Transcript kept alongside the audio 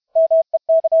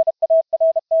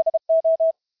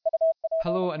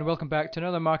Hello and welcome back to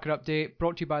another market update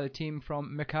brought to you by the team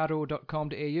from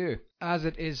mikado.com.au. As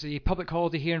it is a public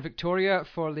holiday here in Victoria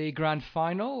for the grand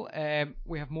final,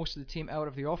 we have most of the team out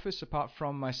of the office apart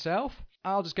from myself.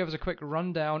 I'll just give us a quick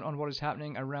rundown on what is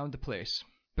happening around the place.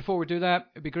 Before we do that,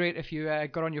 it'd be great if you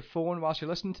got on your phone whilst you're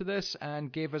listening to this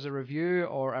and gave us a review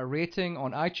or a rating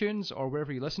on iTunes or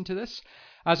wherever you listen to this,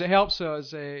 as it helps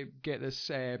us get this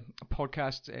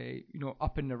podcast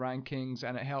up in the rankings,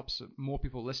 and it helps more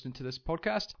people listening to this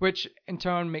podcast, which in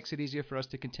turn makes it easier for us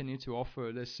to continue to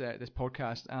offer this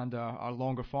podcast and our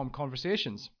longer form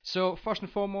conversations. So first and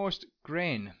foremost,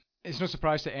 grain. It's no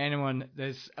surprise to anyone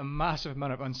there's a massive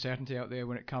amount of uncertainty out there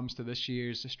when it comes to this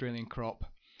year's Australian crop.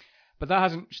 But that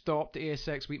hasn't stopped the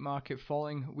ASX wheat market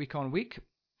falling week on week.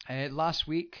 Last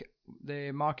week,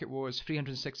 the market was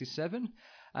 367,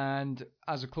 and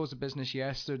as of close of business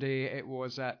yesterday, it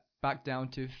was back down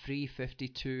to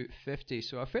 352.50.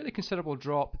 So a fairly considerable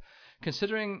drop,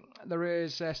 considering there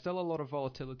is still a lot of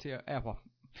volatility.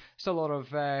 Still a lot of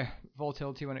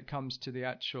volatility when it comes to the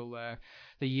actual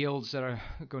the yields that are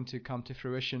going to come to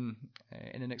fruition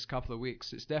in the next couple of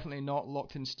weeks. It's definitely not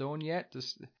locked in stone yet.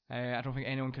 I don't think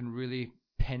anyone can really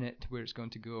pin it where it's going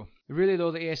to go. Really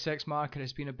though, the ASX market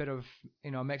has been a bit of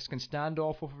a Mexican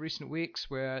standoff over recent weeks,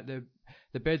 where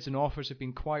the bids and offers have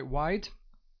been quite wide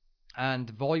and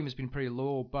volume has been pretty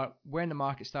low, but when the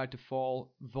market started to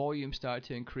fall, volume started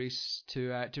to increase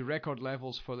to record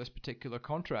levels for this particular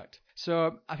contract.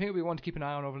 So I think we want to keep an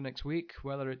eye on over the next week,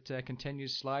 whether it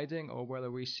continues sliding or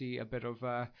whether we see a bit of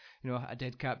a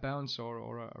dead cat bounce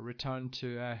or a return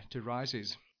to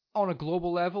rises. On a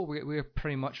global level, we're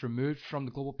pretty much removed from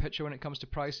the global picture when it comes to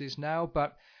prices now,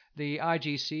 but the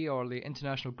IGC, or the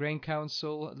International Grain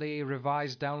Council, they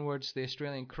revised downwards the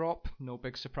Australian crop. No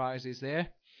big surprises there.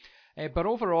 But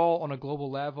overall, on a global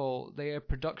level, their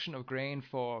production of grain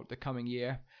for the coming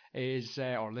year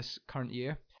or this current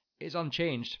year, is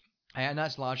unchanged. And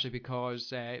that's largely because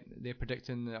they're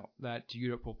predicting that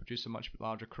Europe will produce a much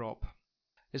larger crop.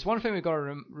 It's one thing we've got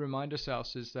to remind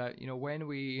ourselves is that when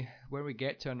we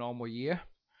get to a normal year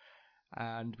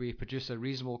and we produce a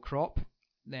reasonable crop,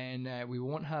 then we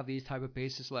won't have these type of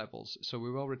basis levels. So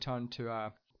we will return to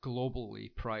a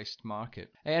globally priced market.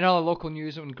 In other local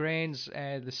news on grains,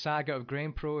 the saga of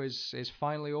GrainPro is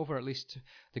finally over. At least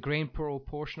the GrainPro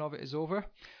portion of it is over,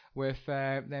 with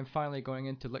them finally going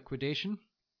into liquidation.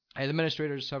 The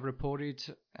administrators have reported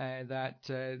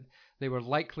that they were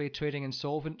likely trading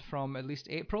insolvent from at least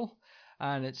April,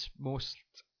 and it's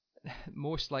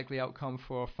most likely outcome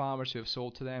for farmers who have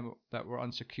sold to them that were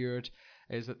unsecured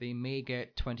is that they may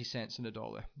get 20 cents in the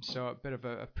dollar. So a bit of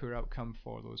a poor outcome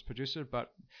for those producers,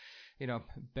 but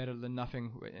better than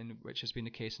nothing, which has been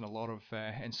the case in a lot of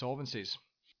insolvencies.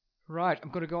 Right,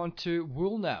 I'm going to go on to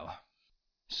wool now.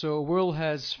 So wool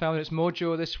has found its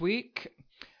mojo this week.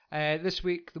 This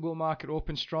week, the wool market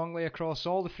opened strongly across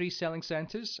all the free selling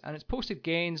centres, and it's posted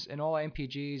gains in all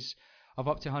MPGs of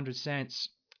up to 100 cents.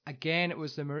 Again, it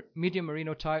was the medium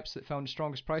merino types that found the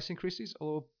strongest price increases,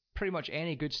 although pretty much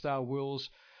any good style wools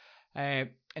in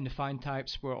the fine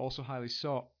types were also highly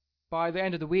sought. By the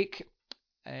end of the week,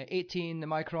 18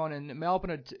 micron in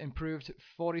Melbourne had improved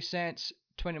 40 cents,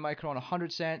 20 micron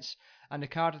 100 cents, and the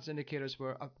Cardinals indicators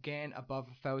were again above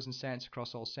 1,000 cents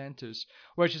across all centres,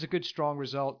 which is a good strong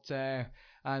result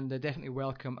and definitely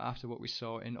welcome after what we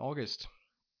saw in August.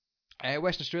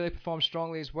 Western Australia performed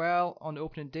strongly as well on the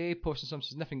opening day, posting some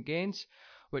significant gains,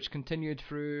 which continued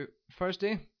through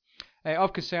Thursday.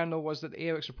 Of concern though was that the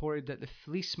AWACS reported that the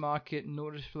fleece market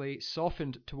noticeably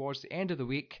softened towards the end of the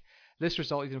week. This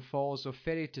resulted in falls of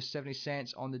 30 to 70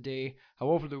 cents on the day.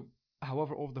 However,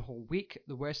 over the whole week,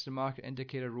 the Western market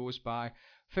indicator rose by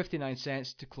 59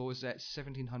 cents to close at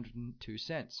 1,702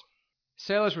 cents.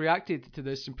 Sellers reacted to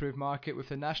this improved market with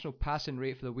the national pass-in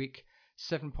rate for the week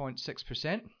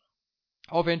 7.6%.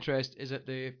 Of interest is that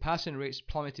the pass-in rates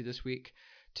plummeted this week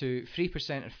to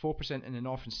 3% and 4% in the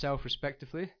north and south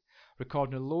respectively,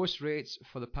 recording the lowest rates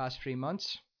for the past 3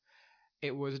 months.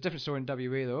 It was a different story in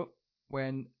WA though,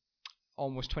 when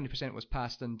almost 20% was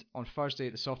passed, and on Thursday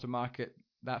at the softer market,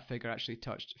 that figure actually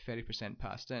touched 30%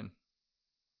 passed in.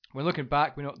 When looking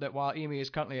back, we note that while EMA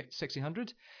is currently at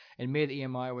 1,600, in May the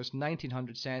EMI was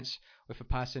 1,900 cents with a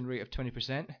pass-in rate of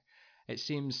 20%. It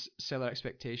seems seller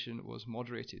expectation was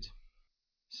moderated.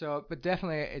 So, but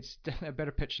it's definitely a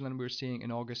better picture than we were seeing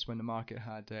in August when the market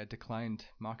had declined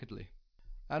markedly.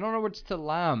 And onwards to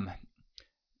lamb.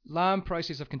 Lamb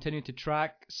prices have continued to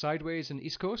track sideways in the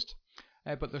East Coast,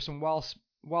 but there's some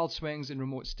wild swings in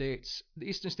remote states. The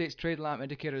Eastern States trade lamb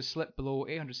indicator has slipped below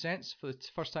 800 cents for the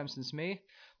first time since May,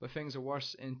 but things are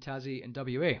worse in Tassie and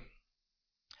WA.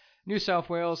 New South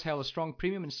Wales held a strong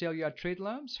premium in sale yard trade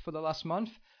lambs for the last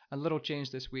month, and little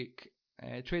change this week.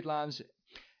 Trade lambs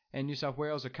in New South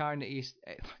Wales are carrying the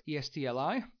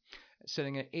ESTLI,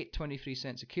 sitting at 8.23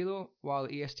 cents a kilo, while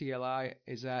the ESTLI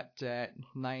is at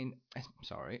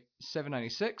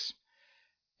 7.96.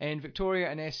 In Victoria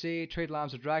and SA, trade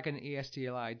lambs are dragging the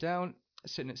ESTLI down,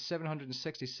 sitting at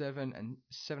 767 and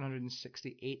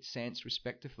 768 cents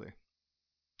respectively.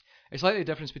 It's likely the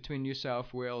difference between New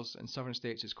South Wales and southern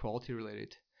states is quality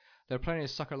related. There are plenty of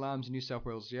sucker lambs in New South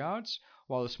Wales yards,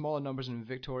 while the smaller numbers in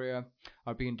Victoria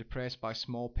are being depressed by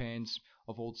small pens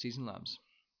of old season lambs.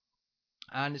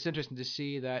 And it's interesting to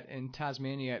see that in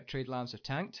Tasmania, trade lambs have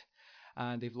tanked,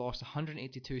 and they've lost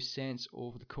 182 cents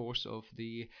over the course of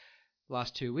the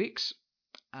last 2 weeks.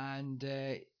 And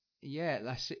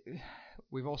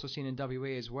we've also seen in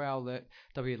WA as well that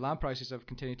WA lamb prices have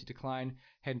continued to decline,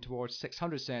 heading towards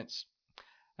 600 cents.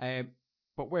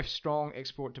 But with strong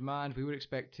export demand, we would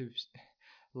expect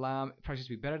lamb prices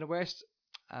to be better in the West,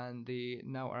 and they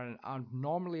now are an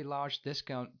abnormally large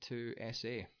discount to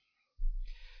SA.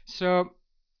 So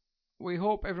we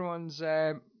hope everyone's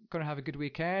going to have a good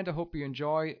weekend. I hope you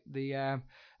enjoy the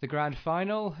grand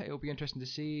final. It'll be interesting to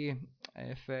see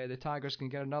if the Tigers can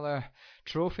get another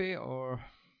trophy, or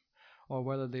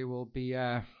whether they will be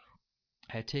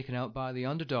taken out by the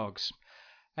underdogs.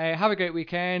 Have a great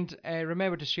weekend.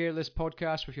 Remember to share this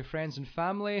podcast with your friends and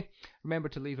family. Remember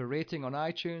to leave a rating on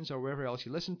iTunes or wherever else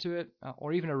you listen to it,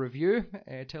 or even a review.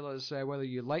 Tell us whether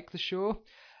you like the show.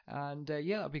 And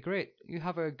that'll be great. You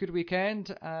have a good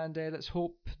weekend, and let's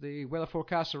hope the weather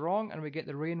forecasts are wrong and we get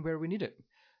the rain where we need it.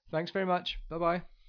 Thanks very much. Bye-bye.